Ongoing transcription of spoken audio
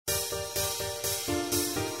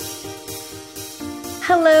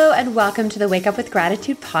Hello, and welcome to the Wake Up with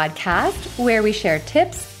Gratitude podcast, where we share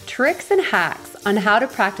tips, tricks, and hacks on how to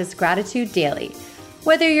practice gratitude daily.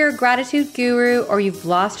 Whether you're a gratitude guru or you've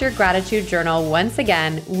lost your gratitude journal once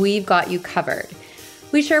again, we've got you covered.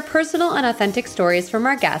 We share personal and authentic stories from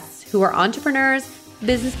our guests who are entrepreneurs,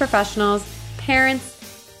 business professionals,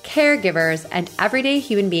 parents, caregivers, and everyday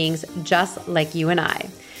human beings just like you and I.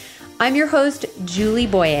 I'm your host, Julie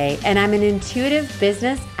Boyer, and I'm an intuitive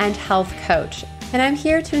business and health coach. And I'm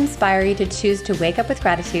here to inspire you to choose to wake up with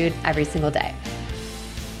gratitude every single day.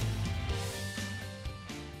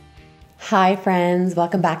 Hi, friends.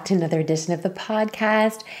 Welcome back to another edition of the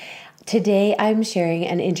podcast. Today, I'm sharing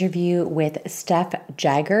an interview with Steph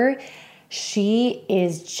Jagger. She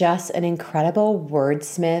is just an incredible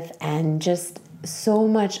wordsmith and just so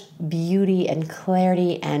much beauty and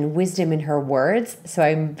clarity and wisdom in her words. So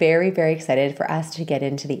I'm very, very excited for us to get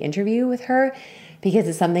into the interview with her, because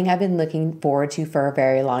it's something I've been looking forward to for a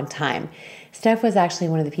very long time. Steph was actually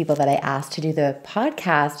one of the people that I asked to do the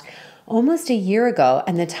podcast almost a year ago,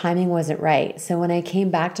 and the timing wasn't right. So when I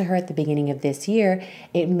came back to her at the beginning of this year,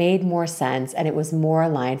 it made more sense and it was more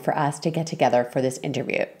aligned for us to get together for this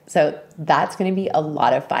interview. So that's going to be a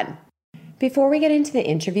lot of fun. Before we get into the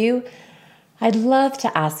interview, I'd love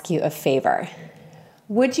to ask you a favor.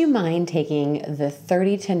 Would you mind taking the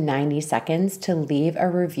 30 to 90 seconds to leave a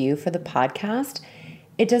review for the podcast?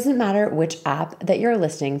 It doesn't matter which app that you're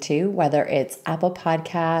listening to, whether it's Apple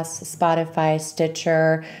Podcasts, Spotify,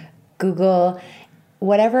 Stitcher, Google,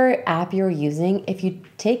 whatever app you're using. If you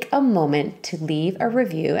take a moment to leave a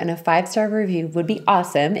review, and a 5-star review would be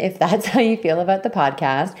awesome if that's how you feel about the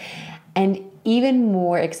podcast. And even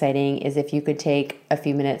more exciting is if you could take a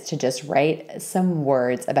few minutes to just write some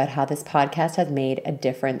words about how this podcast has made a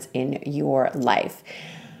difference in your life.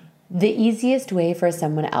 The easiest way for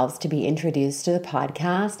someone else to be introduced to the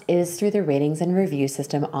podcast is through the ratings and review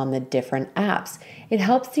system on the different apps. It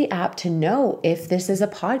helps the app to know if this is a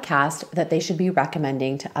podcast that they should be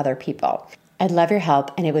recommending to other people. I'd love your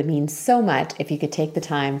help, and it would mean so much if you could take the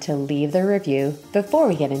time to leave the review before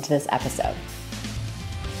we get into this episode.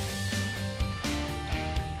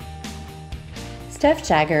 Steph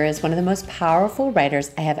Jagger is one of the most powerful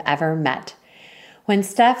writers I have ever met. When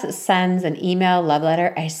Steph sends an email love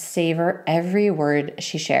letter, I savor every word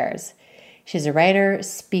she shares. She's a writer,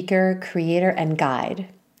 speaker, creator, and guide.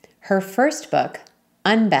 Her first book,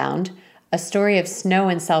 Unbound, A Story of Snow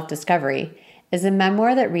and Self-Discovery, is a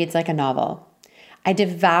memoir that reads like a novel. I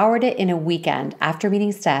devoured it in a weekend after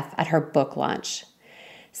meeting Steph at her book launch.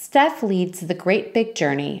 Steph leads The Great Big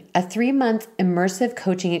Journey, a 3-month immersive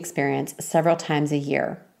coaching experience several times a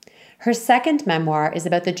year. Her second memoir is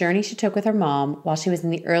about the journey she took with her mom while she was in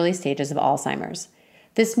the early stages of Alzheimer's.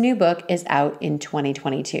 This new book is out in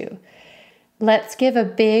 2022. Let's give a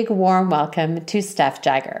big warm welcome to Steph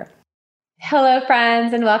Jagger. Hello,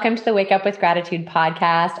 friends, and welcome to the Wake Up with Gratitude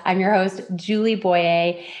podcast. I'm your host, Julie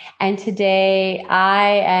Boyer, and today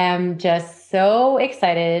I am just so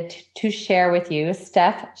excited to share with you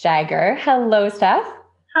Steph Jagger. Hello, Steph.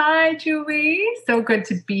 Hi, Julie. So good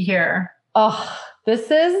to be here. Oh, this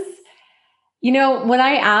is, when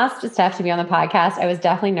I asked Steph to be on the podcast, I was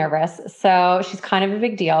definitely nervous. So she's kind of a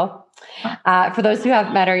big deal. For those who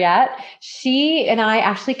haven't met her yet, she and I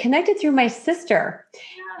actually connected through my sister.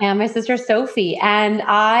 And my sister, Sophie, and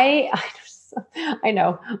I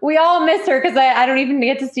know we all miss her because I don't even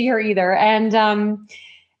get to see her either. And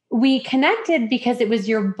we connected because it was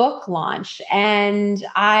your book launch. And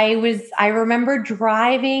I remember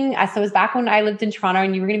driving. So it was back when I lived in Toronto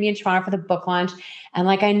and you were going to be in Toronto for the book launch. And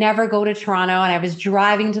I never go to Toronto, and I was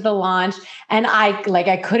driving to the launch, and I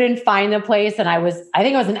couldn't find the place. And I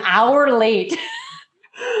think I was an hour late.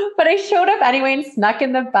 But I showed up anyway and snuck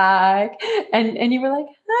in the back, and you were like,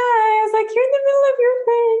 hi. I was like, you're in the middle of your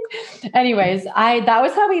thing. Anyways, that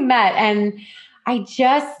was how we met. And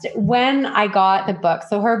when I got the book,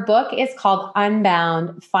 so her book is called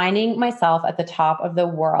Unbound, Finding Myself at the Top of the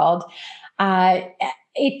World.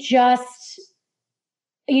 It just,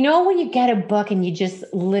 when you get a book and you just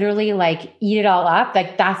literally eat it all up,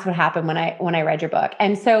 that's what happened when I read your book.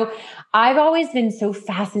 And so I've always been so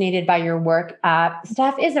fascinated by your work.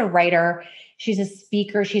 Steph is a writer. She's a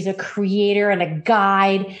speaker. She's a creator and a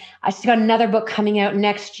guide. She's got another book coming out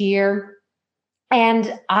next year.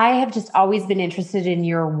 And I have just always been interested in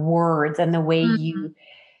your words and the way you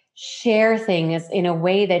share things in a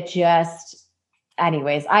way that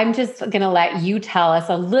anyways, I'm just going to let you tell us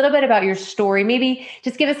a little bit about your story. Maybe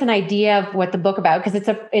just give us an idea of what the book about, because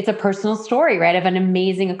it's a personal story, right, of an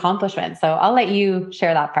amazing accomplishment. So I'll let you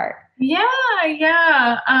share that part.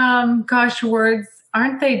 Yeah. Gosh, words,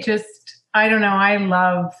 aren't they just I don't know.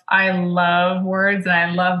 I love words, and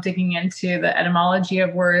I love digging into the etymology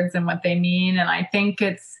of words and what they mean. And I think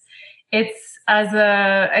it's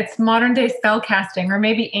modern day spell casting, or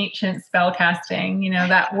maybe ancient spell casting.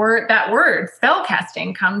 That word spell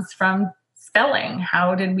casting comes from spelling.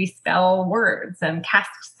 How did we spell words and cast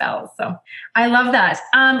spells? So I love that.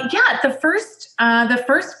 The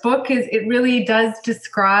first book it really does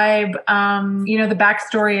describe, the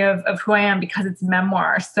backstory of who I am, because it's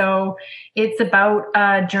memoir. So it's about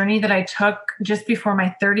a journey that I took just before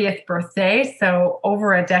my 30th birthday. So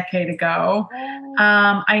over a decade ago.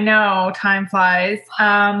 I know time flies.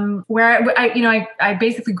 Where I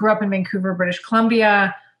basically grew up in Vancouver, British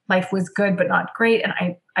Columbia. Life was good, but not great. And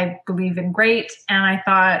I believe in great. And I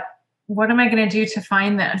thought, what am I going to do to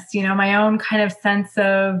find this? My own kind of sense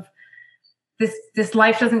of this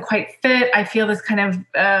life doesn't quite fit. I feel this kind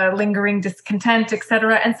of lingering discontent, et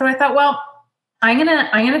cetera. And so I thought, well, I'm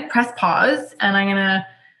going to press pause, and I'm going to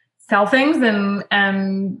sell things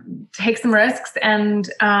and take some risks, and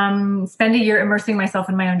spend a year immersing myself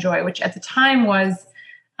in my own joy, which at the time was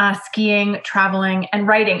skiing, traveling, and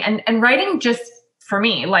writing. And writing just for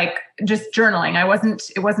me, like just journaling.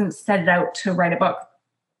 It wasn't set out to write a book.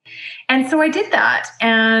 And so I did that,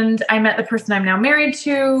 and I met the person I'm now married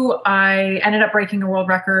to. I ended up breaking a world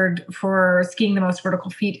record for skiing the most vertical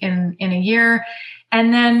feet in a year,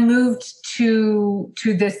 and then moved to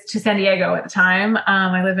San Diego at the time.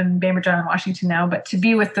 I live in Bainbridge Island, Washington now, but to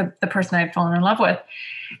be with the person I'd fallen in love with.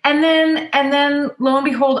 And then lo and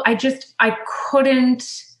behold, I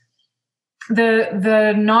couldn't,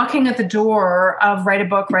 the knocking at the door of write a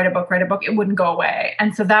book, it wouldn't go away.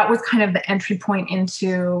 And so that was kind of the entry point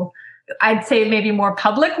into, I'd say, maybe more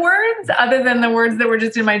public words, other than the words that were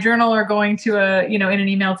just in my journal or going to in an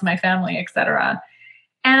email to my family, et cetera.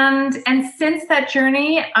 And since that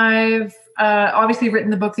journey, I've obviously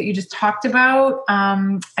written the book that you just talked about.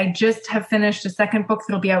 I just have finished a second book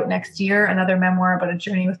that'll be out next year, another memoir about a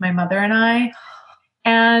journey with my mother and I.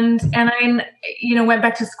 And I, went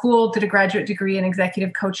back to school, did a graduate degree in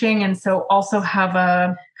executive coaching. And so also have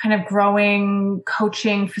a kind of growing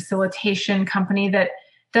coaching facilitation company that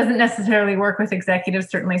doesn't necessarily work with executives.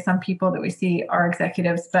 Certainly some people that we see are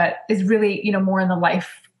executives, but is really, more in the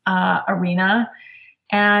life arena.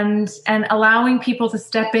 And allowing people to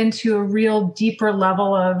step into a real deeper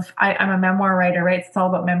level of, I'm a memoir writer, right? It's all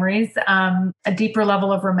about memories, a deeper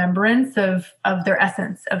level of remembrance of their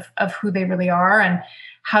essence, of who they really are, and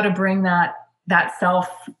how to bring that self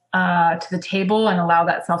to the table and allow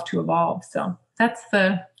that self to evolve. So that's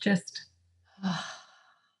the gist.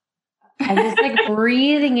 I'm just like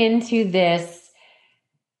breathing into this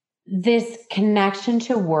connection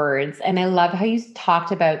to words. And I love how you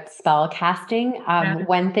talked about spell casting.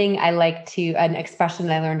 One thing I like to, an expression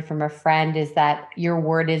I learned from a friend, is that your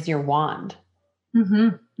word is your wand.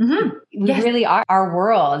 Mm-hmm. Mm-hmm. We really are our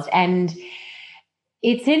world. And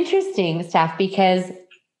it's interesting, Steph, because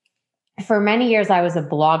for many years I was a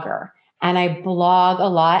blogger, and I blog a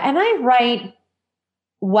lot, and I write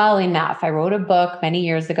well enough. I wrote a book many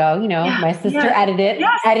years ago, my sister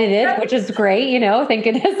edited, which is great. Thank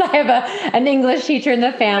goodness I have an English teacher in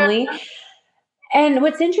the family. Yeah. And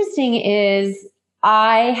what's interesting is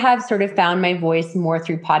I have sort of found my voice more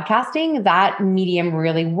through podcasting. That medium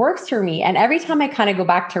really works for me. And every time I kind of go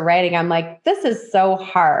back to writing, I'm like, this is so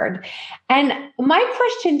hard. And my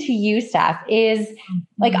question to you, Steph, is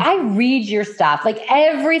like, I read your stuff, like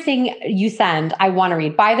everything you send, I want to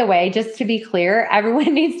read. By the way, just to be clear,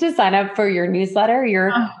 everyone needs to sign up for your newsletter,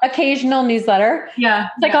 your occasional newsletter. Yeah.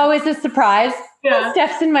 It's like always a surprise. Yeah.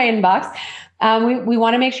 Steph's in my inbox. We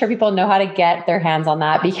want to make sure people know how to get their hands on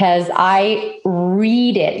that, because I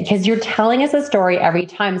read it, because you're telling us a story every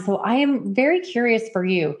time. So I am very curious for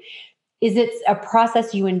you. Is it a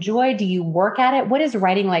process you enjoy? Do you work at it? What is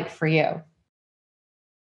writing like for you?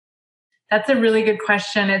 That's a really good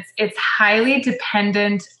question. It's highly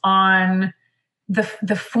dependent on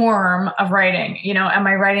the form of writing. Am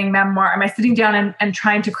I writing memoir? Am I sitting down and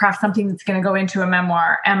trying to craft something that's going to go into a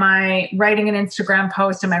memoir? Am I writing an Instagram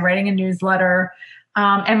post? Am I writing a newsletter?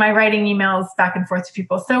 Am I writing emails back and forth to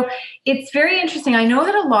people? So it's very interesting. I know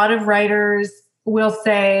that a lot of writers will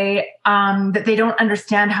say that they don't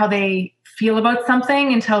understand how they feel about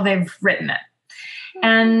something until they've written it.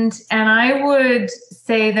 And I would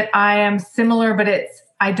say that I am similar, but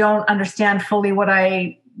I don't understand fully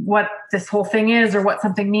what this whole thing is or what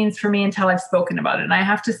something means for me until I've spoken about it. And I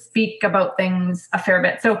have to speak about things a fair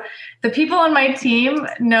bit. So the people on my team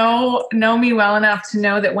know me well enough to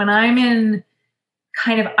know that when I'm in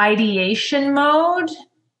kind of ideation mode,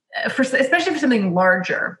 especially for something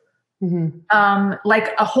larger,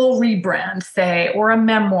 like a whole rebrand, say, or a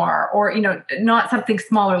memoir, or, not something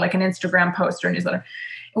smaller like an Instagram post or a newsletter.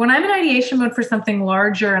 When I'm in ideation mode for something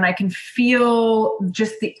larger and I can feel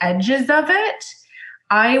just the edges of it,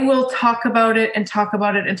 I will talk about it and talk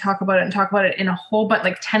about it and talk about it and talk about it in a whole bunch,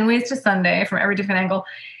 like 10 ways to Sunday from every different angle,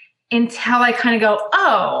 until I kind of go,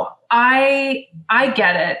 oh, I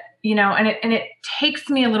get it, and it takes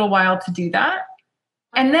me a little while to do that.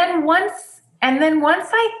 And then once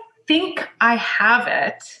I think I have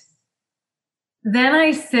it, then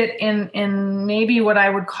I sit in maybe what I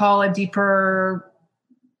would call a deeper,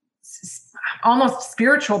 almost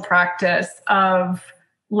spiritual practice of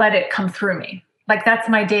let it come through me. Like that's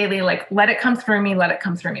my daily, like, let it come through me, let it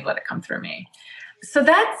come through me, let it come through me. So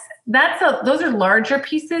those are larger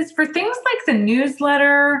pieces. For things like the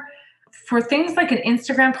newsletter, for things like an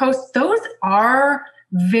Instagram post, those are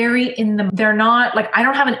very they're not like, I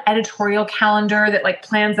don't have an editorial calendar that like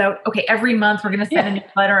plans out, okay, every month we're going to send a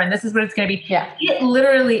newsletter and this is what it's going to be. Yeah. It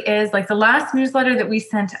literally is like the last newsletter that we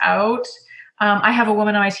sent out. I have a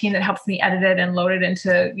woman on my team that helps me edit it and load it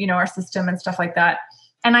into, our system and stuff like that.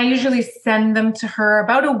 And I usually send them to her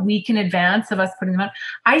about a week in advance of us putting them out.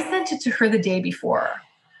 I sent it to her the day before.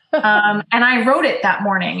 And I wrote it that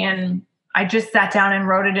morning, and I just sat down and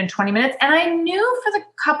wrote it in 20 minutes. And I knew for the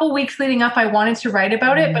couple weeks leading up, I wanted to write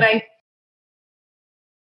about it, but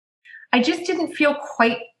I just didn't feel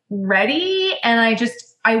quite ready. And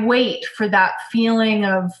I wait for that feeling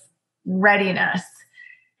of readiness.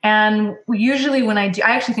 And usually when I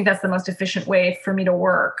actually think that's the most efficient way for me to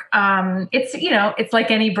work. It's like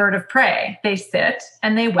any bird of prey. They sit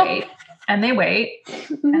and they wait and they wait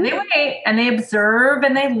and they wait and they observe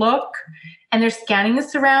and they look and they're scanning the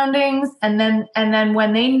surroundings. And then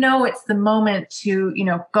when they know it's the moment to,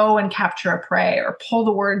 go and capture a prey or pull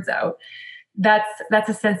the words out, that's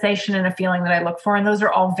a sensation and a feeling that I look for. And those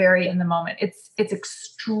are all very in the moment. It's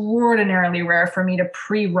extraordinarily rare for me to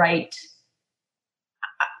pre-write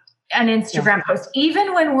an Instagram post,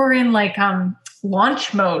 even when we're in like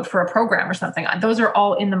launch mode for a program or something. Those are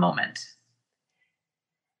all in the moment.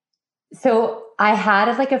 So I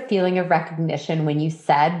had like a feeling of recognition when you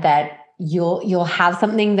said that you'll have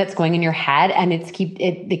something that's going in your head and it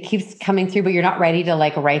keeps coming through, but you're not ready to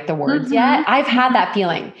like write the words yet. I've had that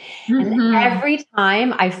feeling. And every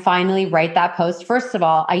time I finally write that post, first of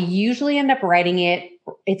all, I usually end up writing it.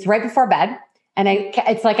 It's right before bed. And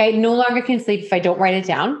it's like I no longer can sleep if I don't write it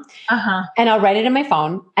down. And I'll write it in my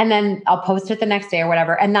phone and then I'll post it the next day or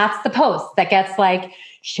whatever. And that's the post that gets like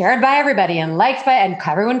shared by everybody and liked by, and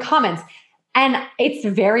everyone comments. And it's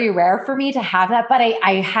very rare for me to have that. But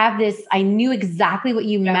I have this, I knew exactly what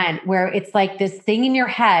you meant, where it's like this thing in your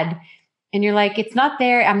head and you're like, it's not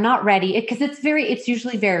there. I'm not ready. Because it's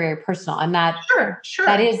usually very, very personal. And that, sure.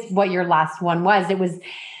 That is what your last one was. It was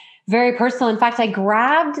very personal. In fact, I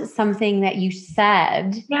grabbed something that you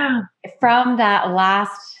said from that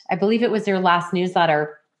last, I believe it was your last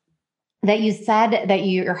newsletter, that you said that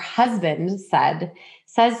your husband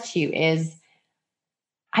says to you is,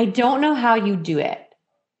 I don't know how you do it.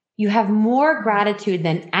 You have more gratitude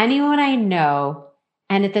than anyone I know.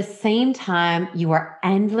 And at the same time, you are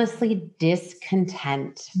endlessly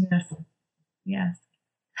discontent. Yes.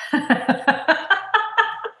 I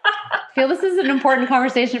feel this is an important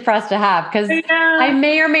conversation for us to have because I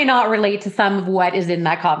may or may not relate to some of what is in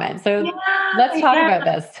that comment. So let's talk about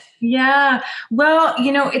this. Yeah. Well,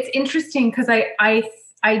 it's interesting because I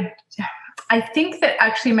think that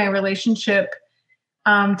actually my relationship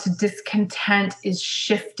to discontent is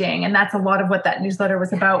shifting. And that's a lot of what that newsletter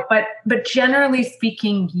was about. But generally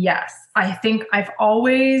speaking, yes, I think I've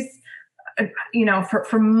always,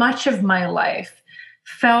 for much of my life,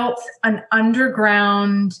 felt an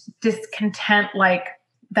underground discontent, like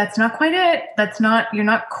that's not quite it.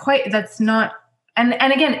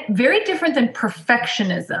 And again, very different than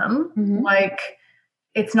perfectionism. Like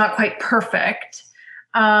it's not quite perfect.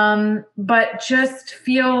 But just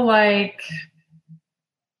feel like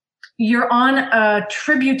you're on a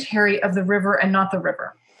tributary of the river and not the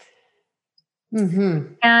river.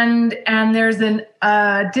 And there's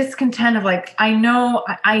a discontent of like,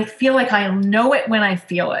 I feel like I know it when I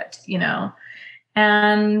feel it, and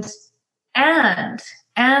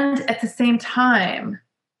at the same time,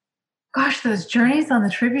 gosh, those journeys on the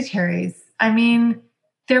tributaries, I mean,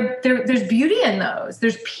 there's beauty in those.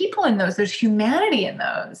 There's people in those. There's humanity in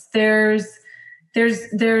those. There's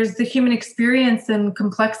the human experience and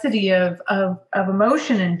complexity of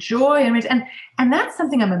emotion and joy and that's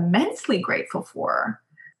something I'm immensely grateful for.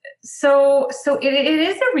 So it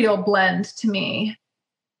is a real blend to me,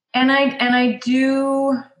 and I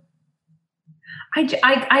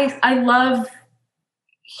love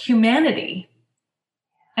humanity.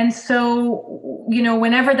 And so,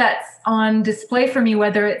 whenever that's on display for me,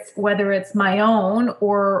 whether it's my own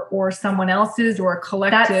or someone else's or a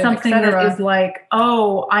collective, that's something that is like,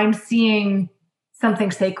 oh, I'm seeing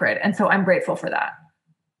something sacred. And so I'm grateful for that.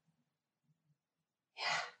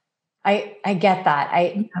 I get that.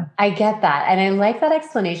 I get that. And I like that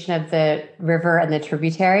explanation of the river and the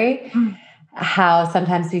tributary, how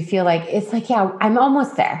sometimes we feel like, it's like, yeah, I'm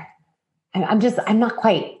almost there. I'm not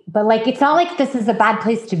quite, but like, it's not like this is a bad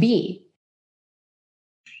place to be.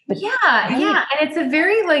 But, right? Yeah. And it's a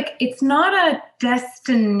very, like, it's not a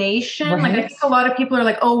destination. Right. Like, I think a lot of people are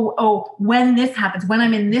like, oh, when this happens, when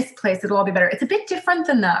I'm in this place, it'll all be better. It's a bit different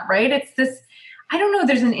than that, right? It's this, I don't know,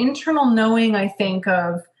 there's an internal knowing, I think,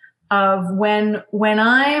 of when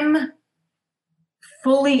I'm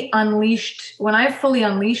fully unleashed, when I've fully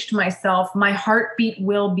unleashed myself, my heartbeat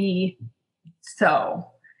will be so.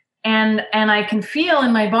 And I can feel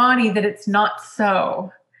in my body that it's not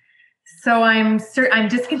so. So I'm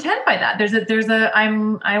discontent by that.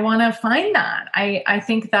 I want to find that. I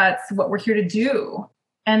think that's what we're here to do.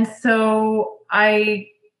 And so I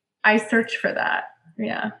search for that.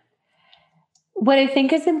 Yeah. What I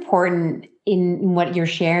think is important in what you're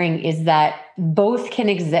sharing is that both can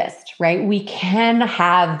exist, right? We can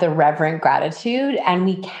have the reverent gratitude, and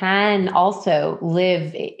we can also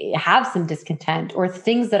have some discontent or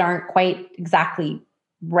things that aren't quite exactly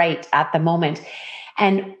right at the moment.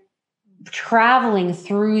 And traveling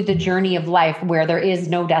through the journey of life where there is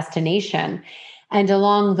no destination, and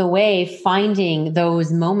along the way, finding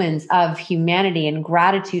those moments of humanity and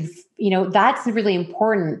gratitude, that's really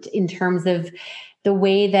important in terms of the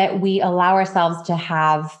way that we allow ourselves to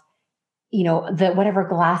have, the whatever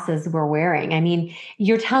glasses we're wearing. I mean,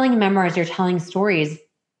 you're telling memoirs, you're telling stories.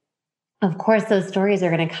 Of course, those stories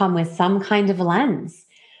are going to come with some kind of lens.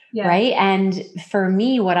 Yeah. Right. And for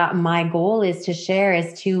me, what my goal is to share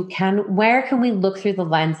is where can we look through the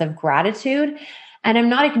lens of gratitude? And I'm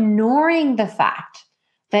not ignoring the fact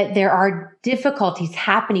that there are difficulties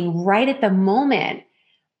happening right at the moment,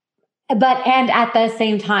 and at the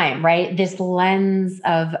same time, right, this lens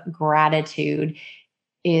of gratitude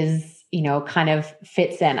is, kind of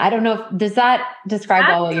fits in. I don't know does that describe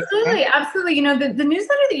all of you? Absolutely. The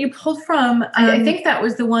newsletter that you pulled from, I think that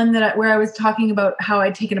was the one where I was talking about how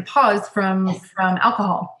I'd taken a pause from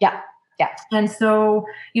alcohol. Yeah. Yeah. And so,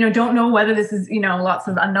 don't know whether this is, lots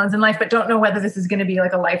of unknowns in life, but don't know whether this is going to be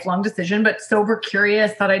like a lifelong decision, but sober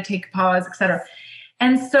curious, thought I'd take a pause, et cetera.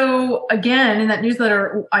 And so again, in that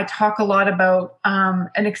newsletter, I talk a lot about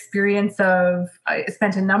an experience I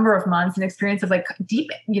spent a number of months, an experience of like deep,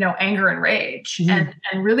 anger and rage, and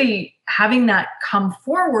really having that come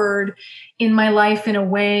forward in my life in a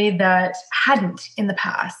way that hadn't in the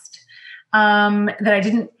past. I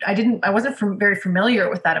wasn't very familiar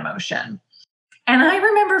with that emotion. And I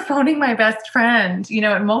remember phoning my best friend,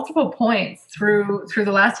 at multiple points through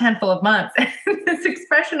the last handful of months. And this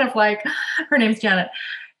expression of like, her name's Janet,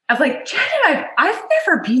 of like, Janet, I've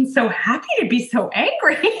never been so happy to be so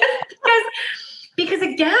angry. because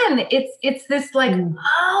again, it's this like,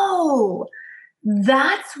 oh,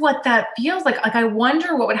 that's what that feels like. Like, I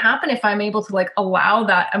wonder what would happen if I'm able to like allow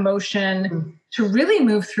that emotion to really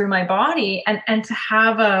move through my body and to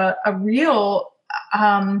have a real,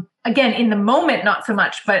 again, in the moment, not so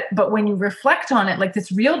much, but when you reflect on it, like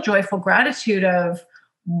this real joyful gratitude of,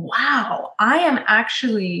 wow, I am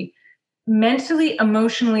actually mentally,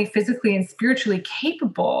 emotionally, physically, and spiritually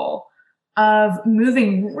capable of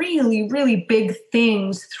moving really, really big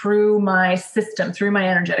things through my system, through my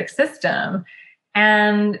energetic system.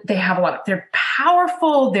 And they're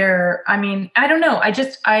powerful. I don't know.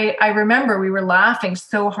 I remember we were laughing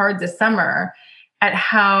so hard this summer at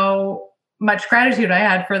how much gratitude I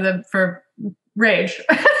had for rage.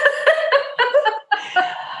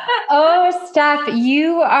 Oh, Steph,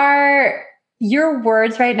 your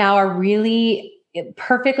words right now are really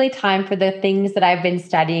perfectly timed for the things that I've been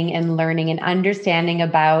studying and learning and understanding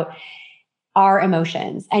about our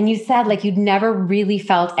emotions. And you said like you'd never really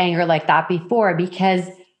felt anger like that before, because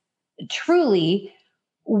truly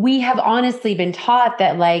we have honestly been taught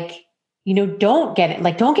that like, don't get it.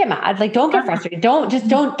 Like, don't get mad. Like, don't get frustrated.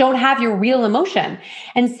 Don't have your real emotion.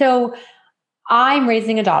 And so I'm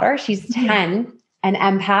raising a daughter. She's 10, an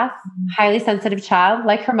empath, highly sensitive child,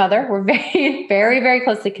 like her mother. We're very, very, very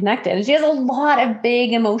closely connected. And she has a lot of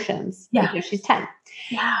big emotions because she's 10.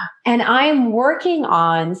 Yeah. And I'm working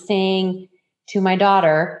on saying to my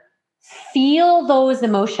daughter, feel those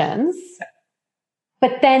emotions,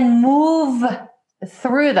 but then move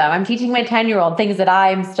through them. I'm teaching my 10-year-old things that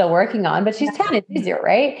I'm still working on, but she's 10, it's easier,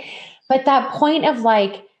 right? But that point of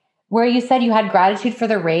like where you said you had gratitude for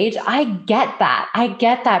the rage, I get that. I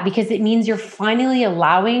get that because it means you're finally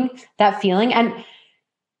allowing that feeling. And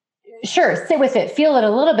sure, sit with it, feel it a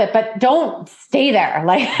little bit, but don't stay there.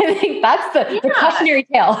 Like, I think that's the cautionary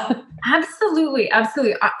tale. Absolutely.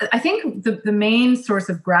 Absolutely. I think the main source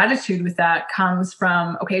of gratitude with that comes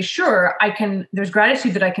from, okay, sure, there's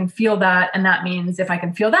gratitude that I can feel that. And that means if I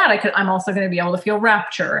can feel that, I'm also going to be able to feel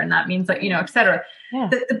rapture. And that means like, et cetera. Yeah.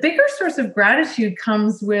 The bigger source of gratitude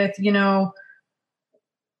comes with,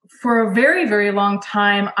 for a very, very long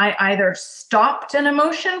time, I either stopped an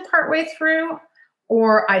emotion partway through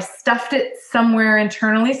or I stuffed it somewhere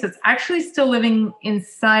internally. So it's actually still living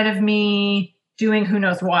inside of me, doing who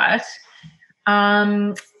knows what.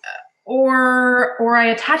 Or I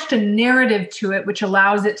attached a narrative to it, which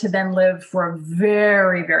allows it to then live for a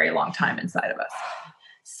very, very long time inside of us.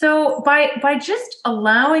 So by just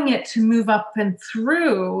allowing it to move up and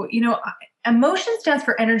through, emotion stands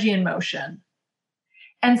for energy and motion.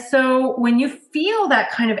 And so when you feel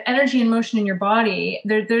that kind of energy and motion in your body,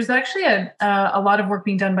 there's actually a lot of work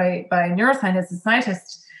being done by neuroscientists and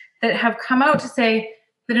scientists that have come out to say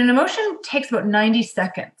that an emotion takes about 90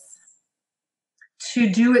 seconds to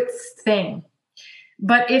do its thing.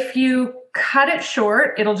 But if you cut it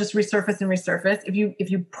short, it'll just resurface and resurface. If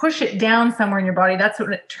you push it down somewhere in your body, that's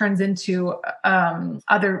when it turns into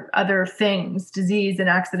other things, disease and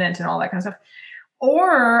accident and all that kind of stuff.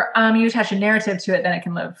 Or you attach a narrative to it, then it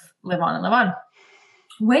can live on and live on.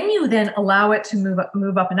 When you then allow it to move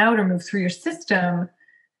up and out or move through your system,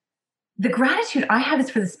 the gratitude I have is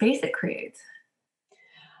for the space it creates.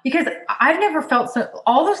 Because I've never felt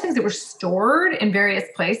all those things that were stored in various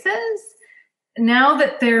places, now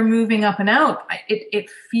that they're moving up and out, it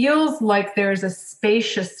feels like there's a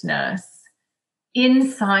spaciousness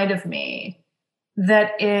inside of me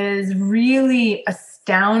that is really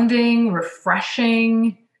astounding,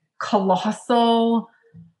 refreshing, colossal.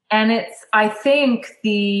 And it's, I think,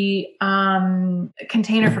 the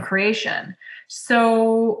container for creation.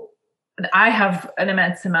 So I have an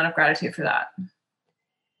immense amount of gratitude for that.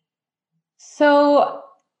 So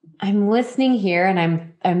I'm listening here, and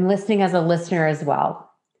I'm listening as a listener as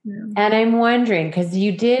well. Yeah. And I'm wondering, because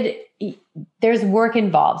there's work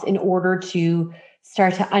involved in order to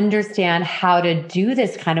start to understand how to do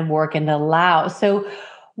this kind of work and allow. So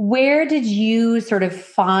where did you sort of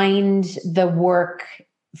find the work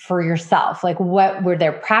for yourself? Like, what were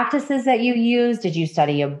there practices that you used? Did you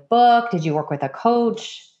study a book? Did you work with a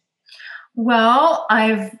coach? Well,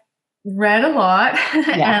 I've read a lot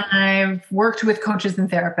and I've worked with coaches and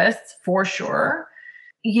therapists for sure.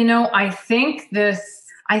 I think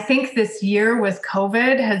this year with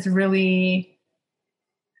COVID has really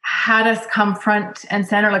had us come front and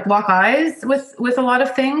center, like lock eyes with a lot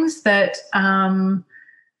of things that, I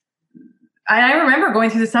remember going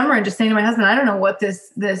through the summer and just saying to my husband, I don't know what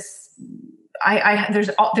there's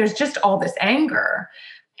just all this anger.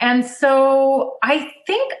 And so I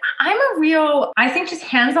think just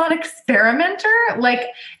hands-on experimenter, like,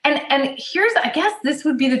 and here's, I guess this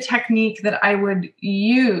would be the technique that I would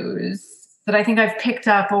use that I think I've picked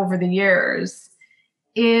up over the years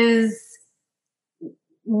is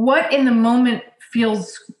what in the moment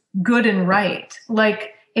feels good and right.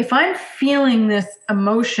 Like if I'm feeling this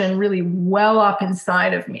emotion really well up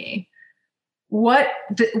inside of me, what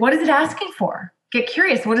is it asking for? Get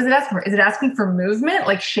curious. What is it asking for? Is it asking for movement,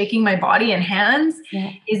 like shaking my body and hands?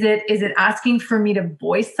 Yeah. Is it asking for me to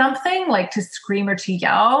voice something, like to scream or to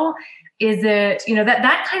yell? Is it,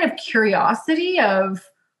 that kind of curiosity of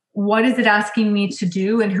what is it asking me to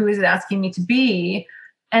do and who is it asking me to be?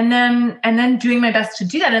 And then doing my best to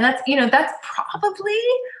do that. And that's probably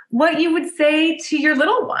what you would say to your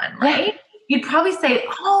little one, right? Yeah. You'd probably say,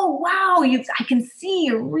 oh, wow, I can see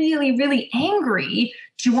you're really, really angry.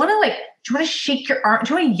 Do you want to shake your arm?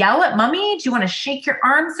 Do you want to yell at mommy? Do you want to shake your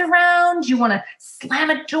arms around? Do you want to slam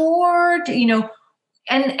a door?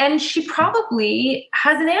 And she probably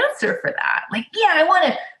has an answer for that. Like, yeah, I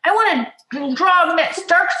want to draw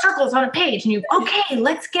dark circles on a page. And okay,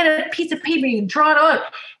 let's get a piece of paper. You can draw it out.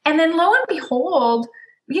 And then lo and behold,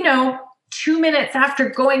 2 minutes after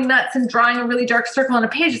going nuts and drawing a really dark circle on a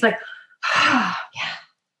page, it's like, yeah,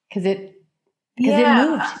 because it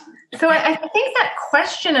moved. So I think that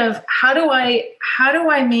question of how do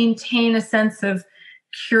I maintain a sense of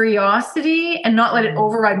curiosity and not let it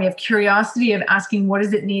override me, of curiosity of asking what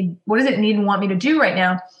does it need and want me to do right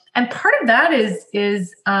now. And part of that is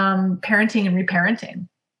parenting and reparenting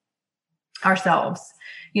ourselves.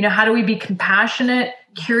 How do we be compassionate,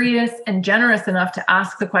 curious, and generous enough to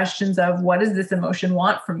ask the questions of what does this emotion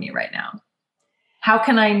want from me right now? How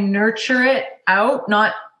can I nurture it out,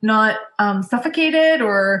 not suffocate it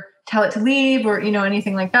or tell it to leave or,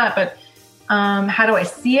 anything like that. But how do I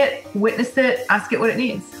see it, witness it, ask it what it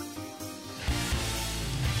needs?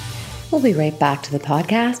 We'll be right back to the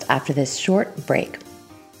podcast after this short break.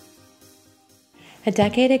 A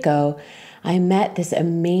decade ago, I met this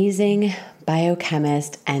amazing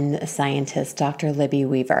biochemist and scientist, Dr. Libby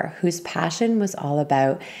Weaver, whose passion was all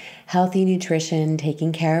about healthy nutrition,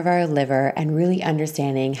 taking care of our liver, and really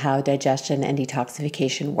understanding how digestion and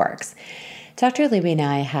detoxification works. Dr. Libby and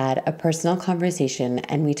I had a personal conversation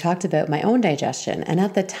and we talked about my own digestion. And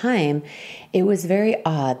at the time, it was very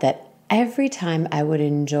odd that every time I would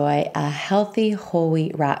enjoy a healthy whole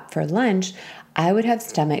wheat wrap for lunch, I would have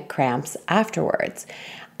stomach cramps afterwards.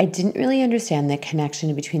 I didn't really understand the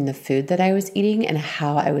connection between the food that I was eating and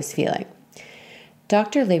how I was feeling.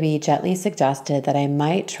 Dr. Libby gently suggested that I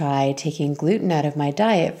might try taking gluten out of my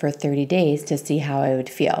diet for 30 days to see how I would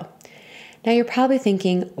feel. Now you're probably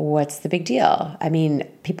thinking, what's the big deal? I mean,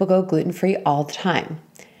 people go gluten-free all the time.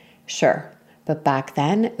 Sure, but back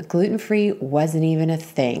then, gluten-free wasn't even a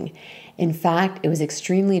thing. In fact, it was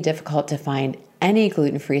extremely difficult to find any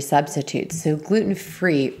gluten-free substitutes. So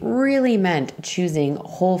gluten-free really meant choosing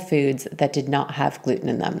whole foods that did not have gluten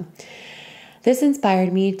in them. This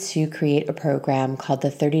inspired me to create a program called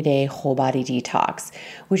the 30-Day Whole Body Detox,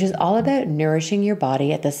 which is all about nourishing your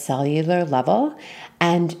body at the cellular level.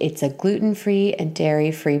 And it's a gluten-free and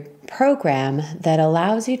dairy-free program that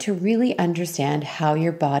allows you to really understand how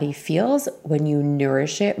your body feels when you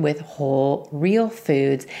nourish it with whole, real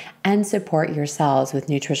foods and support your cells with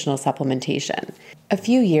nutritional supplementation. A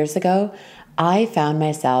few years ago, I found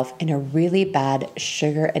myself in a really bad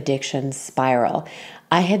sugar addiction spiral.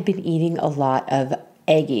 I had been eating a lot of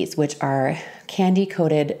Eggies, which are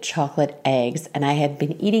candy-coated chocolate eggs, and I had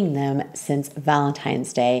been eating them since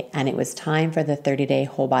Valentine's Day, and it was time for the 30-day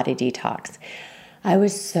whole body detox. I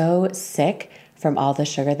was so sick from all the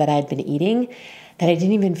sugar that I had been eating that I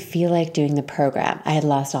didn't even feel like doing the program. I had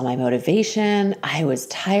lost all my motivation. I was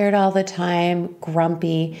tired all the time,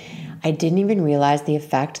 grumpy. I didn't even realize the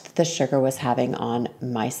effect that the sugar was having on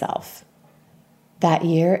myself. That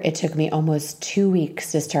year, it took me almost 2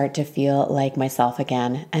 weeks to start to feel like myself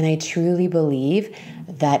again. And I truly believe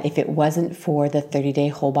that if it wasn't for the 30-day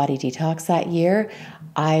whole body detox that year,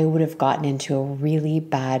 I would have gotten into a really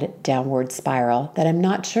bad downward spiral that I'm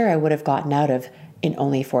not sure I would have gotten out of in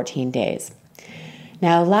only 14 days.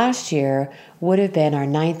 Now, last year would have been our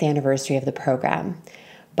 9th anniversary of the program.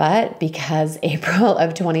 But because April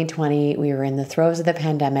of 2020, we were in the throes of the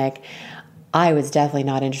pandemic, I was definitely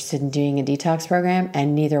not interested in doing a detox program,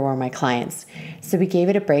 and neither were my clients. So we gave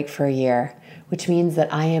it a break for a year, which means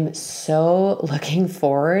that I am so looking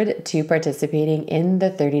forward to participating in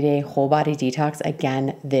the 30-day whole body detox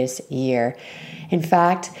again this year. In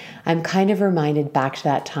fact, I'm kind of reminded back to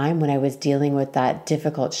that time when I was dealing with that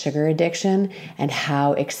difficult sugar addiction and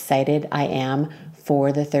how excited I am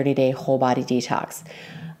for the 30-day whole body detox.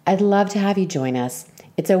 I'd love to have you join us.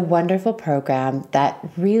 It's a wonderful program that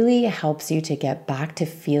really helps you to get back to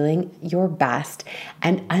feeling your best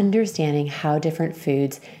and understanding how different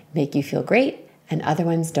foods make you feel great and other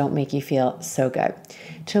ones don't make you feel so good.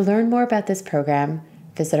 To learn more about this program,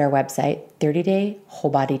 visit our website,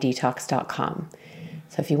 30daywholebodydetox.com.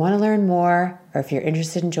 So if you want to learn more or if you're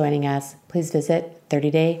interested in joining us, please visit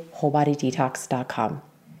 30daywholebodydetox.com.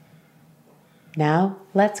 Now,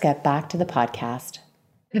 let's get back to the podcast.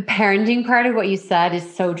 The parenting part of what you said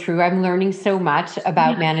is so true. I'm learning so much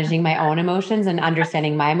about managing my own emotions and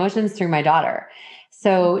understanding my emotions through my daughter.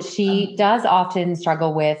 So she does often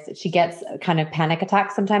struggle with, she gets kind of panic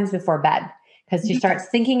attacks sometimes before bed because she starts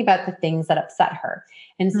thinking about the things that upset her.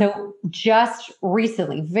 And so just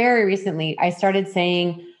recently, very recently, I started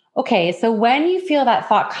saying, okay, so when you feel that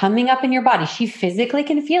thought coming up in your body, she physically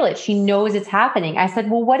can feel it. She knows it's happening. I said,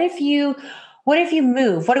 well, what if you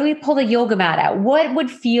move? What if we pull the yoga mat out? What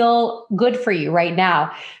would feel good for you right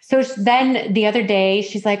now? So then the other day,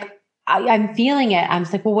 she's like, I'm feeling it. I'm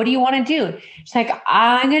just like, well, what do you want to do? She's like,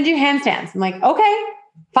 I'm going to do handstands. I'm like, okay,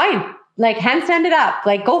 fine. Like handstand it up,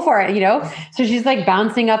 like go for it, So she's like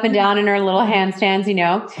bouncing up and down in her little handstands,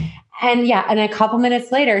 And and a couple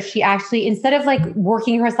minutes later, she actually, instead of like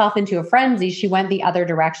working herself into a frenzy, she went the other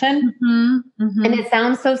direction. And it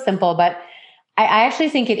sounds so simple, but I actually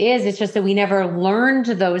think it is. It's just that we never learned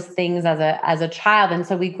those things as a child. And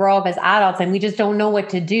so we grow up as adults and we just don't know what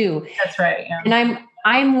to do. That's right. Yeah. And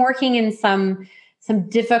I'm working in some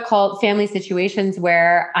difficult family situations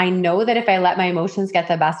where I know that if I let my emotions get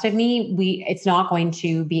the best of me, it's not going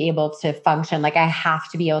to be able to function. Like I have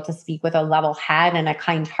to be able to speak with a level head and a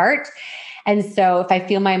kind heart. And so if I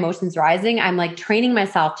feel my emotions rising, I'm like training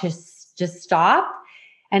myself to just stop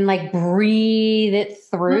and like breathe it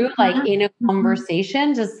through, like in a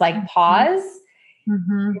conversation, just like pause,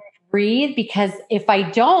 breathe, because if I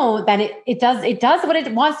don't, then it does what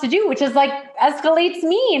it wants to do, which is like escalates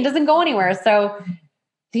me and doesn't go anywhere. So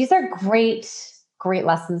these are great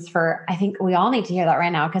lessons for, I think we all need to hear that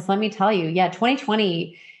right now. Cause let me tell you,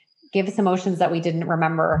 2020 gave us emotions that we didn't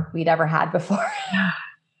remember we'd ever had before.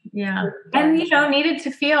 Yeah. And, needed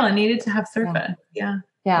to feel and needed to have surface.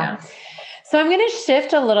 Yeah. So I'm going to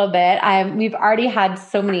shift a little bit. We've already had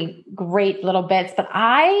so many great little bits, but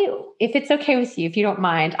if it's okay with you, if you don't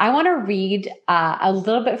mind, I want to read a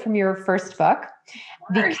little bit from your first book,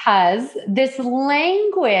 because this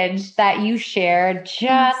language that you shared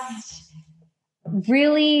just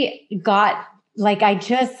really got, like, I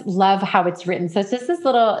just love how it's written. So it's just this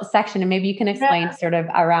little section, and maybe you can explain sort of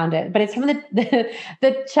around it, but it's from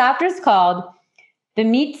the chapter's called The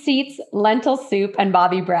Meat Seats, Lentil Soup, and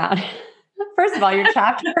Bobby Brown. First of all, your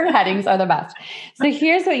chapter headings are the best. So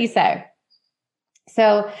here's what you say.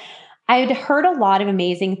 So I'd heard a lot of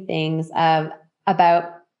amazing things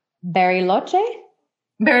about Bariloche.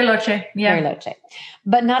 Bariloche, yeah. Bariloche.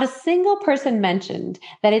 But not a single person mentioned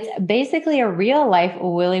that it's basically a real life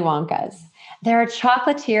Willy Wonka's. There are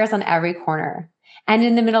chocolatiers on every corner and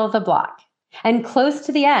in the middle of the block and close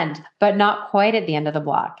to the end, but not quite at the end of the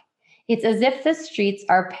block. It's as if the streets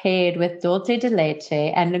are paved with dulce de leche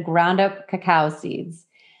and ground up cacao seeds.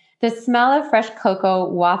 The smell of fresh cocoa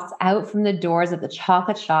wafts out from the doors of the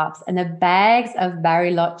chocolate shops and the bags of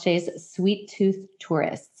Bariloche's sweet-toothed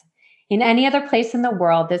tourists. In any other place in the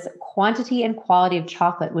world, this quantity and quality of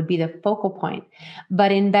chocolate would be the focal point.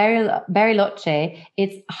 But in Bariloche,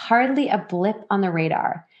 it's hardly a blip on the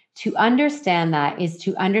radar. To understand that is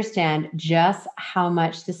to understand just how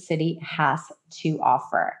much the city has to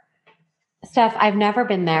offer. Steph, I've never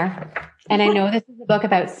been there. And I know this is a book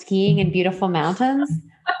about skiing and beautiful mountains,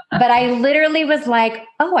 but I literally was like,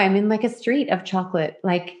 oh, I'm in like a street of chocolate.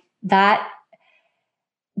 Like that,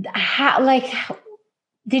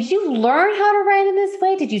 did you learn how to write in this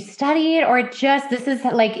way? Did you study it, or just this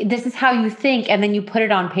is how you think and then you put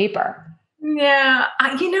it on paper? Yeah,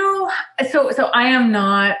 so I am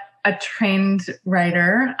not a trained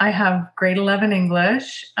writer. I have grade 11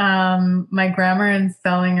 English. My grammar and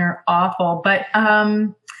spelling are awful, but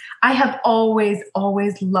I have always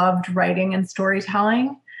loved writing and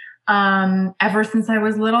storytelling. Ever since I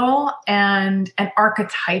was little, and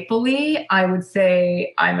archetypally, I would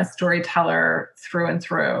say I'm a storyteller through and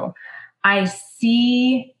through. I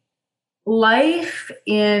see life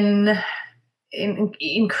in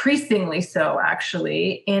increasingly so,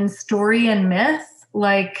 actually, in story and myth.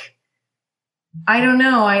 Like, I don't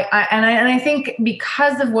know. I think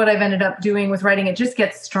because of what I've ended up doing with writing, it just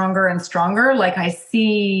gets stronger and stronger. Like, I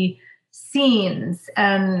see scenes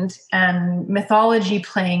and mythology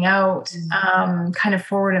playing out kind of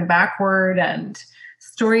forward and backward, and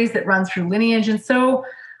stories that run through lineage. And so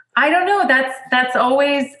I don't know, that's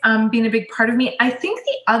always been a big part of me. I think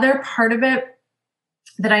the other part of it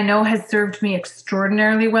that I know has served me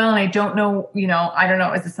extraordinarily well, and I don't know,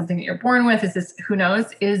 is this something that you're born with? Is this, who knows,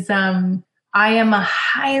 is I am a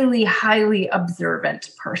highly, highly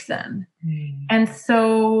observant person. And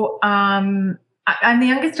so I'm the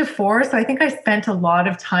youngest of four, so I think I spent a lot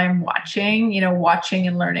of time watching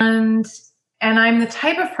and learning. And I'm the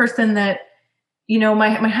type of person that, my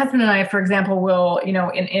husband and I, for example, will,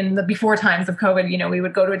 in the before times of COVID, we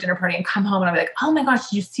would go to a dinner party and come home and I'd be like, oh my gosh,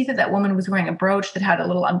 did you see that woman was wearing a brooch that had a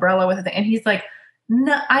little umbrella with it? And he's like,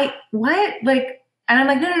 no, what? Like, and I'm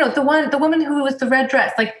like, no, the woman who was the red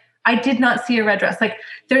dress, like, I did not see a red dress. Like,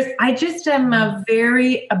 I just am a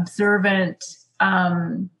very observant,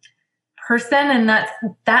 person, and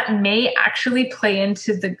that may actually play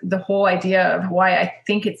into the whole idea of why I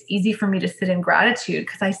think it's easy for me to sit in gratitude,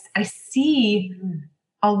 because I see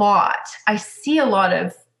a lot. I see a lot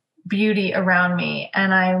of beauty around me,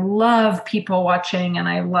 and I love people watching, and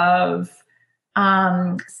I love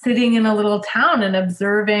sitting in a little town and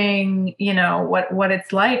observing, what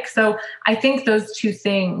it's like. So I think those two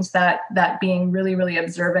things, that being really, really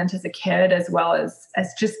observant as a kid, as well as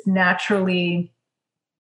just naturally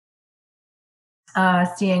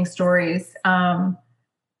seeing stories. And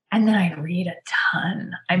then I read a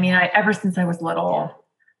ton. I mean, ever since I was little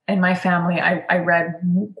in my family, I read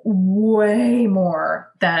way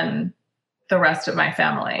more than the rest of my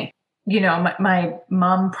family. My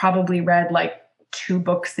mom probably read like 2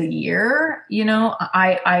 books a year.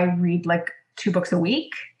 I read like 2 books a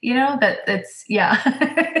week, that's.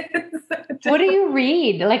 What do you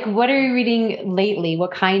read? Like, what are you reading lately? What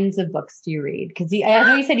kinds of books do you read? Because I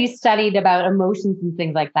know you said you studied about emotions and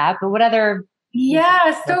things like that, but what other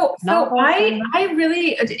Yeah.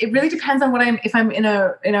 It really depends on if I'm in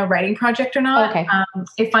a writing project or not. Okay.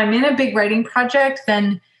 If I'm in a big writing project,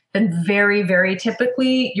 then very, very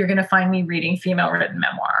typically you're going to find me reading female written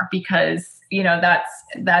memoir because,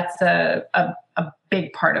 that's a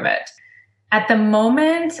big part of it. At the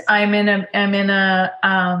moment, I'm in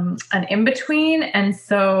an in-between. And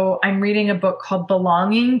so I'm reading a book called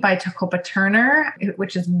Belonging by Takopa Turner,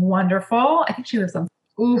 which is wonderful. I think she lives on.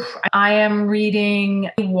 Oof. I am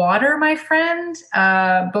reading Water, My Friend,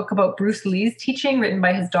 a book about Bruce Lee's teaching written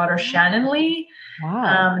by his daughter, Shannon Lee.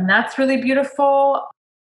 Wow. And that's really beautiful.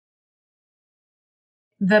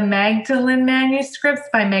 The Magdalene Manuscripts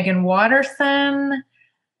by Megan Watterson.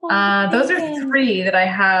 Those are 3 that I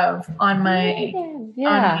have on my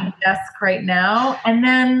desk right now. And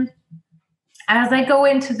then as I go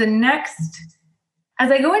into the next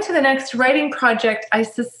writing project, I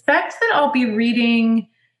suspect that I'll be reading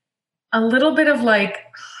a little bit of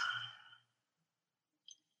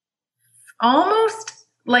almost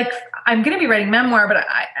like I'm going to be writing memoir, but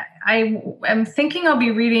I am thinking I'll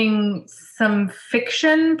be reading some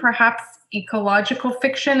fiction, perhaps ecological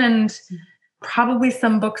fiction, and probably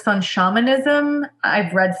some books on shamanism.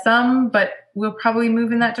 I've read some, but we'll probably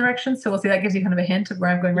move in that direction. So we'll see. That gives you kind of a hint of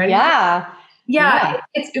where I'm going writing. Yeah.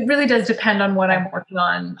 It really does depend on what I'm working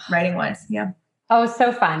on writing wise. Yeah. Oh,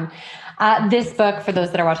 so fun. This book, for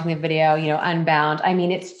those that are watching the video, Unbound, I mean,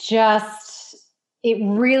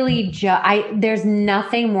 there's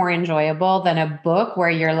nothing more enjoyable than a book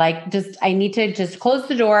where you're like, I need to just close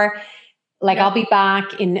the door. I'll be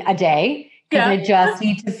back in a day because I just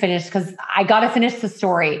need to finish because I got to finish the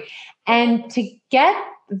story. And to get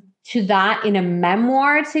to that in a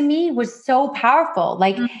memoir to me was so powerful.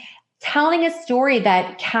 Telling a story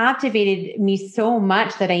that captivated me so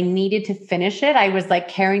much that I needed to finish it. I was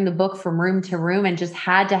carrying the book from room to room and just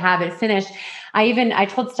had to have it finished. I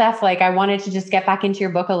told Steph, I wanted to just get back into your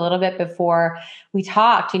book a little bit before we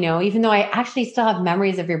talked, even though I actually still have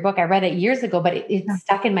memories of your book. I read it years ago, but it's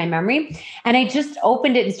stuck in my memory. And I just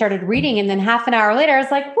opened it and started reading. And then half an hour later, I was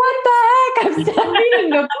like, what the heck? I'm still reading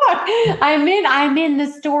the book. I'm in the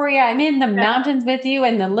story. I'm in the mountains with you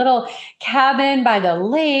and the little cabin by the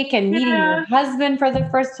lake and meeting your husband for the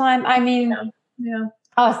first time. I mean,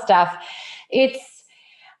 oh, Steph,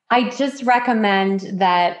 I just recommend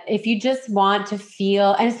that if you just want to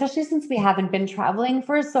feel, and especially since we haven't been traveling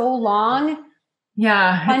for so long,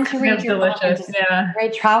 fun to read your book and just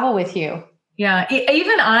travel with you. Yeah.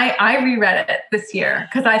 Even I reread it this year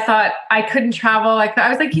because I thought I couldn't travel like that. I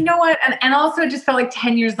was like, you know what? And also it just felt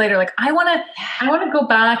 10 years later, I want to go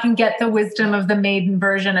back and get the wisdom of the maiden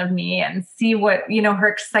version of me and see what, her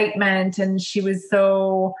excitement. And she was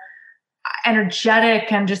so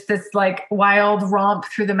energetic and just this wild romp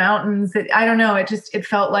through the mountains. I don't know. It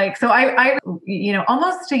felt so I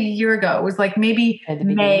almost a year ago, it was maybe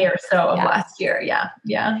May or so of last year. Yeah.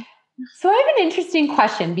 Yeah. So I have an interesting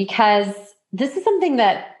question because this is something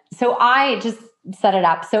so I just set it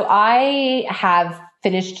up. So I have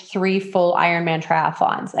finished 3 full Ironman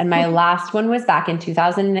triathlons and my last one was back in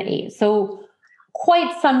 2008. So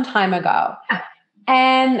quite some time ago.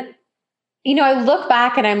 And, I look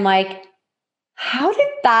back and I'm like, how did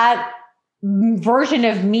that version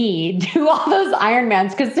of me do all those Ironmans?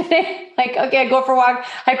 Because today, okay, I go for a walk,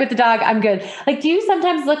 hike with the dog, I'm good. Do you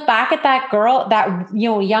sometimes look back at that girl, that,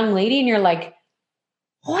 young lady and you're like,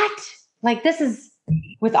 what? This is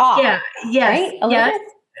with awe. Yeah. Yes. Right? Yes,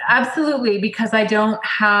 absolutely. Because I don't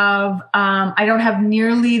have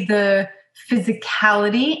nearly the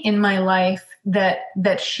physicality in my life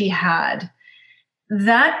that she had.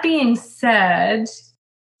 That being said,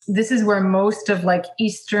 this is where most of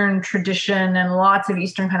Eastern tradition and lots of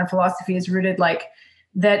Eastern kind of philosophy is rooted,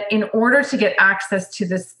 that in order to get access to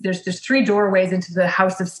this, there's 3 doorways into the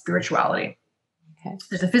house of spirituality. Okay.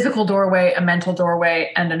 There's a physical doorway, a mental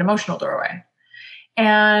doorway, and an emotional doorway.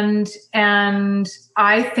 And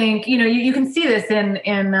I think, you can see this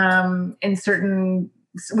in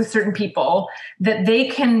certain people that they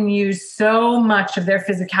can use so much of their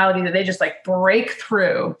physicality that they just break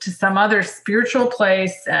through to some other spiritual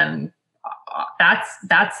place. And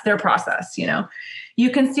that's their process.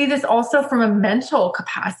 You can see this also from a mental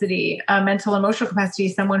capacity, a mental emotional capacity,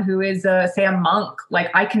 someone who is say a monk.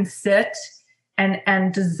 I can sit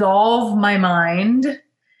and dissolve my mind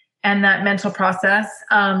and that mental process.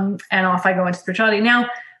 And off I go into spirituality. Now,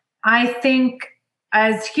 I think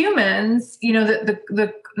as humans,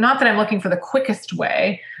 the not that I'm looking for the quickest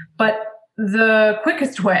way, but the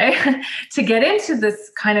quickest way to get into this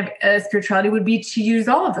kind of spirituality would be to use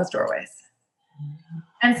all of those doorways.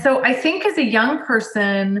 And so I think as a young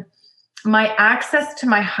person, my access to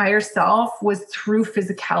my higher self was through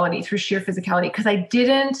physicality, through sheer physicality, because I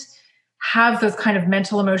didn't have those kind of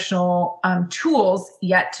mental, emotional tools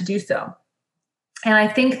yet to do so. And I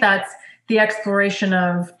think that's the exploration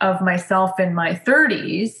of myself in my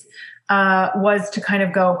 30s, was to kind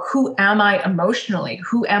of go, who am I emotionally?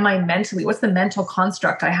 Who am I mentally? What's the mental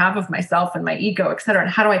construct I have of myself and my ego, et cetera?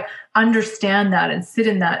 And how do I understand that and sit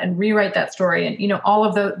in that and rewrite that story? And, you know, all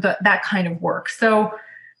of that kind of work. So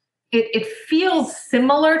it feels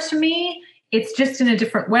similar to me. It's just in a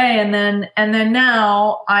different way. And then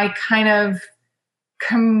now I kind of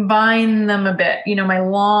combine them a bit. You know, my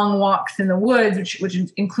long walks in the woods, which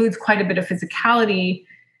includes quite a bit of physicality,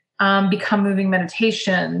 become moving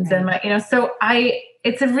meditations. And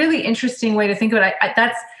it's a really interesting way to think about it.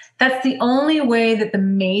 That's the only way that the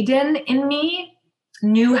maiden in me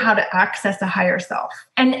knew how to access a higher self,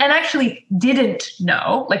 and actually didn't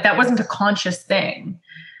know, like that wasn't a conscious thing.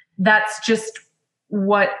 That's just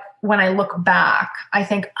what, when I look back, I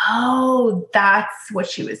think, oh, that's what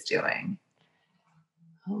she was doing.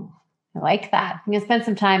 Oh, I like that. I'm going to spend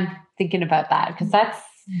some time thinking about that, because that's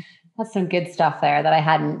some good stuff there that I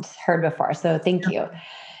hadn't heard before. So thank you.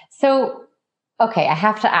 So, okay, I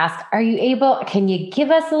have to ask, can you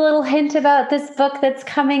give us a little hint about this book that's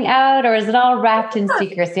coming out, or is it all wrapped in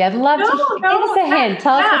secrecy? I'd love to give us a hint.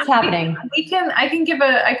 Tell us what's happening. I can give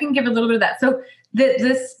a little bit of that. So this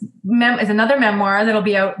is another memoir that'll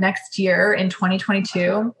be out next year in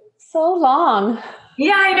 2022. So long.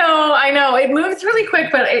 Yeah, I know. It moves really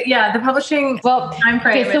quick, but the publishing time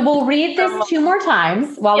frame. Okay, so we'll read this 2 more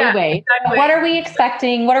times while we wait. Exactly. What are we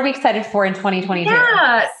expecting? What are we excited for in 2022?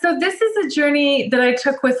 Yeah, so this is a journey that I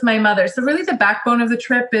took with my mother. So really the backbone of the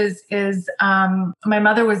trip is my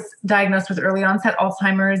mother was diagnosed with early onset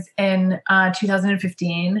Alzheimer's in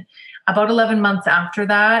 2015. About 11 months after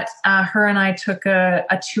that, her and I took a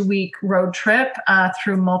 2-week road trip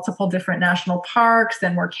through multiple different national parks,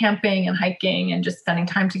 and we're camping and hiking and just spending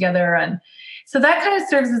time together. And so that kind of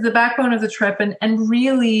serves as the backbone of the trip. And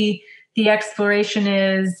really the exploration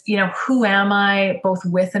is, you know, who am I both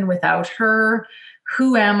with and without her?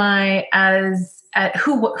 Who am I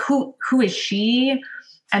who is she?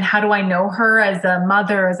 And how do I know her as a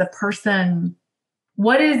mother, as a person?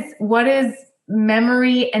 What is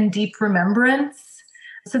memory and deep remembrance?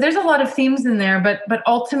 So there's a lot of themes in there, but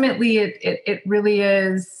ultimately it really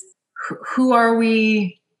is, who are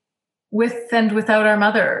we with and without our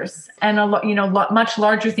mothers? And much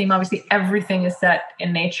larger theme, obviously everything is set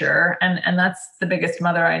in nature, and that's the biggest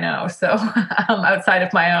mother I know. So outside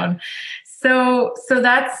of my own. So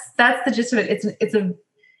that's the gist of it. It's a,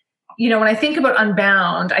 you know, when I think about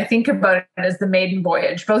Unbound, I think about it as the maiden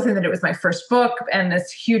voyage, both in that it was my first book and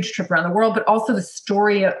this huge trip around the world, but also the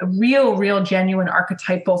story, a real, genuine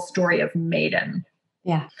archetypal story of maiden.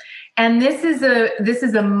 Yeah. And this is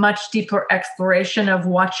a much deeper exploration of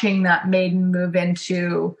watching that maiden move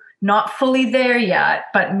into, not fully there yet,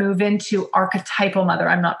 but move into archetypal mother.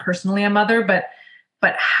 I'm not personally a mother,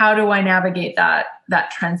 but how do I navigate that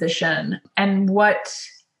transition? And what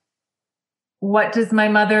does my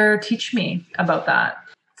mother teach me about that?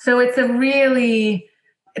 So it's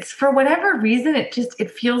for whatever reason,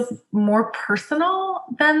 it feels more personal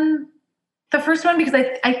than the first one, because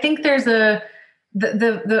I think there's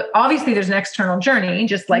obviously there's an external journey,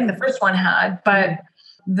 just like the first one had, but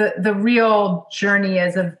the real journey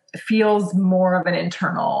feels more of an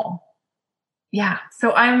internal. Yeah.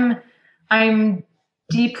 So I'm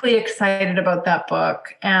deeply excited about that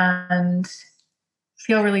book and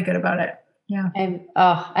feel really good about it. Yeah.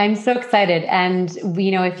 I'm so excited. And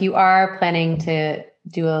if you are planning to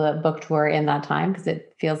do a book tour in that time, because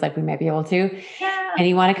it feels like we might be able to, and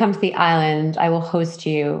you want to come to the island, I will host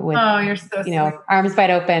you with, you're so sweet. Arms wide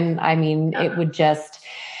open. I mean, It would just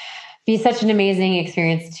be such an amazing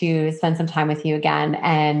experience to spend some time with you again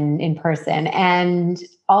and in person. And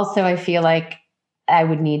also I feel like I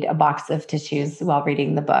would need a box of tissues while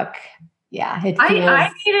reading the book. Yeah, it feels...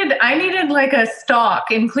 I needed like a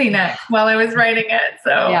stock in Kleenex while I was writing it.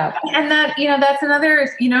 So yeah, and that's another.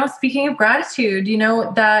 Speaking of gratitude,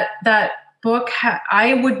 that book.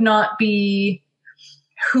 I would not be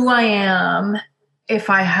who I am if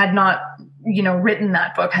I had not, written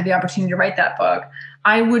that book. Had the opportunity to write that book,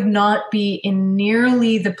 I would not be in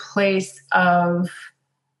nearly the place of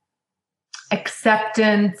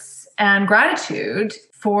acceptance and gratitude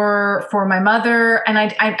for my mother. And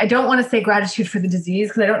I don't want to say gratitude for the disease,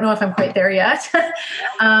 because I don't know if I'm quite there yet.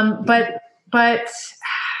 But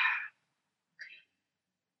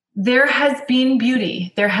there has been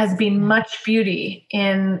beauty. There has been much beauty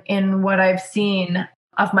in what I've seen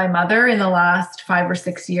of my mother in the last 5 or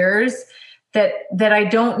 6 years. that I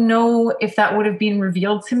don't know if that would have been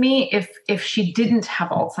revealed to me if she didn't have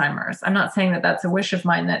Alzheimer's. I'm not saying that that's a wish of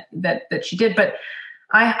mine that she did, but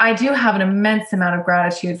I do have an immense amount of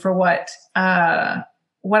gratitude for what I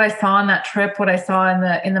saw on that trip, what I saw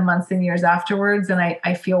in the months and years afterwards, and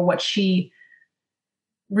I feel what she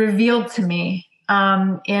revealed to me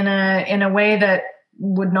in a way that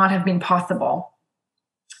would not have been possible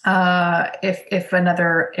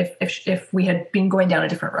if we had been going down a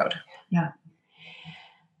different road. Yeah.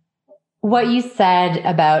 What you said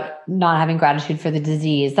about not having gratitude for the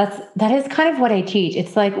disease, that is kind of what I teach.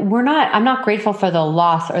 It's like I'm not grateful for the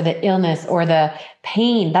loss or the illness or the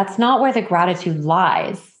pain. That's not where the gratitude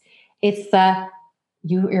lies. It's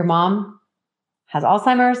your mom has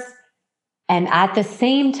Alzheimer's, and at the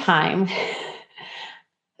same time,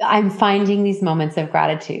 I'm finding these moments of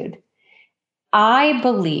gratitude. I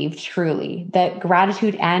believe truly that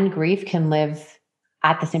gratitude and grief can live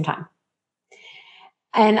at the same time.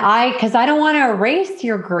 And because I don't want to erase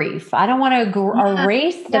your grief. I don't want to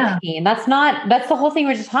erase the pain. That's the whole thing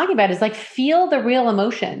we're just talking about, is like, feel the real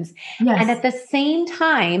emotions. Yes. And at the same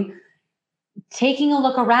time, taking a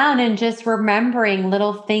look around and just remembering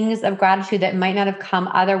little things of gratitude that might not have come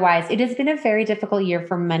otherwise. It has been a very difficult year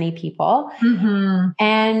for many people. Mm-hmm.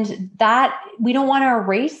 And that we don't want to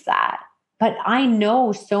erase that. But I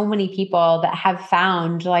know so many people that have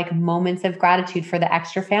found like moments of gratitude for the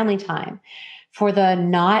extra family time, for the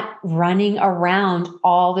not running around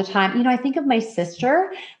all the time. I think of my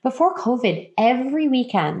sister before COVID, every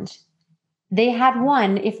weekend they had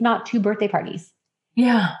one, if not two, birthday parties.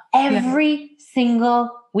 Yeah. Every single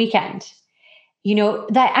weekend.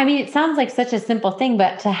 It sounds like such a simple thing,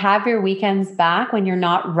 but to have your weekends back when you're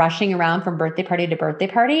not rushing around from birthday party to birthday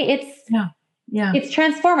party, it's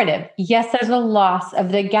transformative. Yes, there's a loss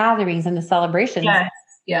of the gatherings and the celebrations. Yes.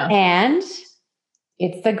 Yeah. And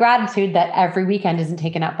it's the gratitude that every weekend isn't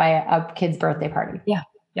taken up by a kid's birthday party. Yeah.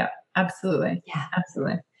 Yeah. Absolutely. Yeah.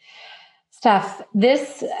 Absolutely. Steph,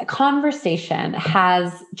 this conversation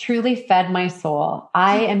has truly fed my soul.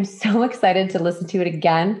 I am so excited to listen to it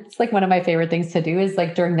again. It's like one of my favorite things to do is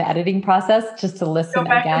like during the editing process, just to listen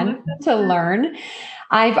again, to learn.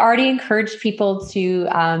 I've already encouraged people to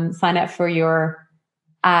sign up for your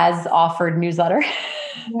as offered newsletter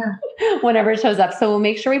whenever it shows up. So we'll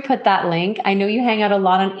make sure we put that link. I know you hang out a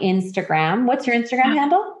lot on Instagram. What's your Instagram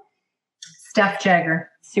handle? Steph Jagger.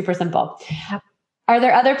 Super simple. Yep. Are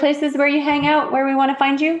there other places where you hang out where we want to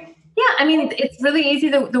find you? Yeah, I mean, it's really easy.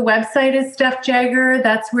 The website is Steph Jagger.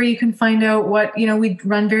 That's where you can find out what, we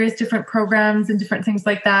run various different programs and different things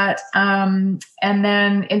like that. And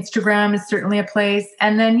then Instagram is certainly a place.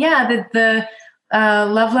 And then, the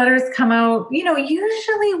love letters come out,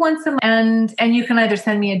 usually once a month. And you can either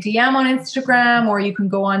send me a DM on Instagram, or you can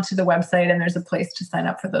go onto the website and there's a place to sign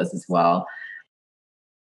up for those as well.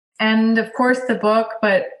 And of course the book,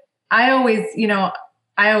 but I always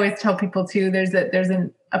tell people too, there's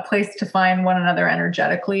a place to find one another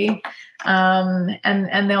energetically.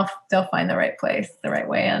 And they'll find the right place, the right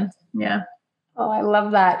way in. Yeah. Oh, I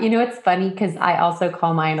love that. It's funny because I also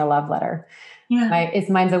call mine a love letter. Yeah.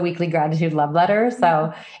 Mine's a weekly gratitude love letter.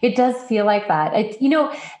 So it does feel like that.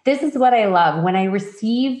 This is what I love. When I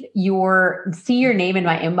see your name in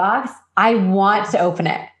my inbox, I want to open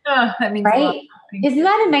it. Oh, that means right? Isn't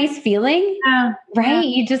that a nice feeling? Yeah. Right? Yeah.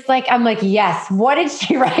 You just I'm like, yes, what did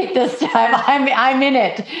she write this time? I'm in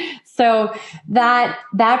it. So that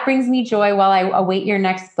brings me joy while I await your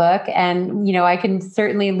next book. And, I can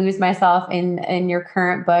certainly lose myself in your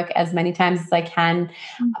current book as many times as I can.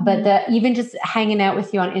 Mm-hmm. But even just hanging out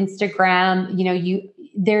with you on Instagram,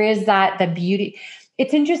 there is the beauty.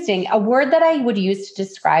 It's interesting. A word that I would use to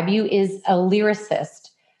describe you is a lyricist,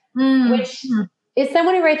 which is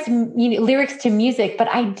someone who writes lyrics to music, but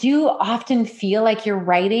I do often feel like your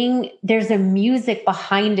writing, there's a music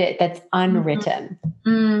behind it that's unwritten.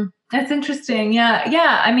 Mm-hmm. That's interesting. Yeah.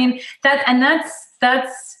 Yeah. I mean, that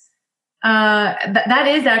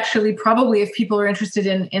is actually probably, if people are interested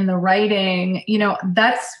in the writing,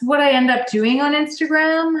 that's what I end up doing on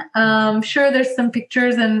Instagram. Sure, there's some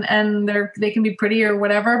pictures and they can be pretty or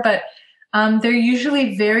whatever, but they're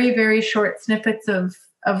usually very, very short snippets of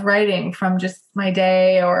writing from just my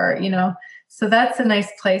day, or, so that's a nice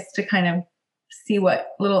place to kind of see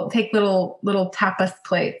little tapas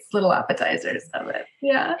plates, little appetizers of it.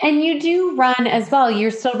 Yeah. And you do run as well.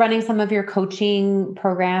 You're still running some of your coaching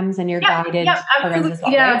programs and your guided programs as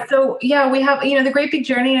well. Yeah. Right? So we have, the Great Big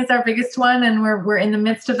Journey is our biggest one, and we're in the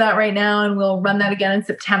midst of that right now, and we'll run that again in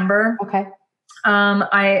September. Okay.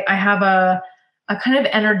 I have a kind of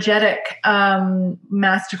energetic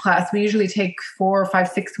masterclass. We usually take 4, 5,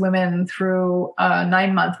 6 women through a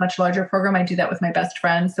 9-month, much larger program. I do that with my best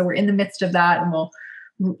friend. So we're in the midst of that, and we'll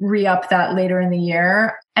re-up that later in the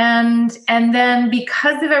year. And then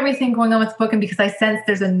because of everything going on with the book, and because I sense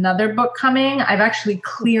there's another book coming, I've actually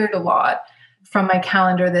cleared a lot from my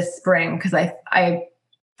calendar this spring, because I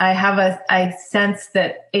sense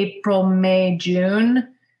that April, May,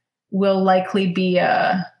 June will likely be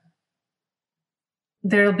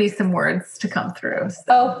there'll be some words to come through. So.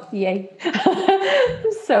 Oh, yay.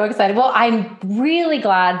 I'm so excited. Well, I'm really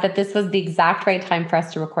glad that this was the exact right time for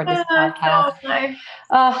us to record this podcast.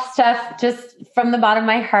 Steph, just from the bottom of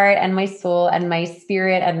my heart and my soul and my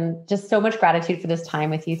spirit, and just so much gratitude for this time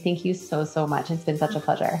with you. Thank you so, so much. It's been such a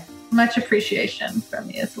pleasure. Much appreciation from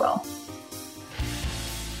me as well.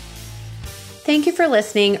 Thank you for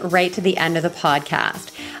listening right to the end of the podcast.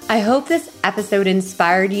 I hope this episode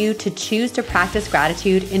inspired you to choose to practice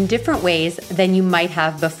gratitude in different ways than you might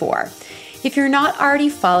have before. If you're not already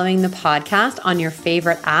following the podcast on your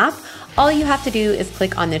favorite app, all you have to do is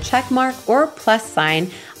click on the check mark or plus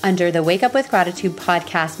sign under the Wake Up with Gratitude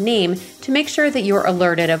podcast name to make sure that you're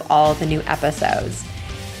alerted of all the new episodes.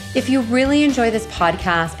 If you really enjoy this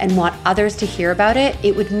podcast and want others to hear about it,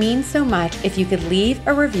 it would mean so much if you could leave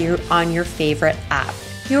a review on your favorite app.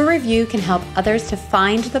 Your review can help others to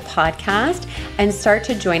find the podcast and start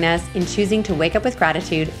to join us in choosing to wake up with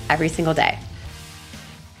gratitude every single day.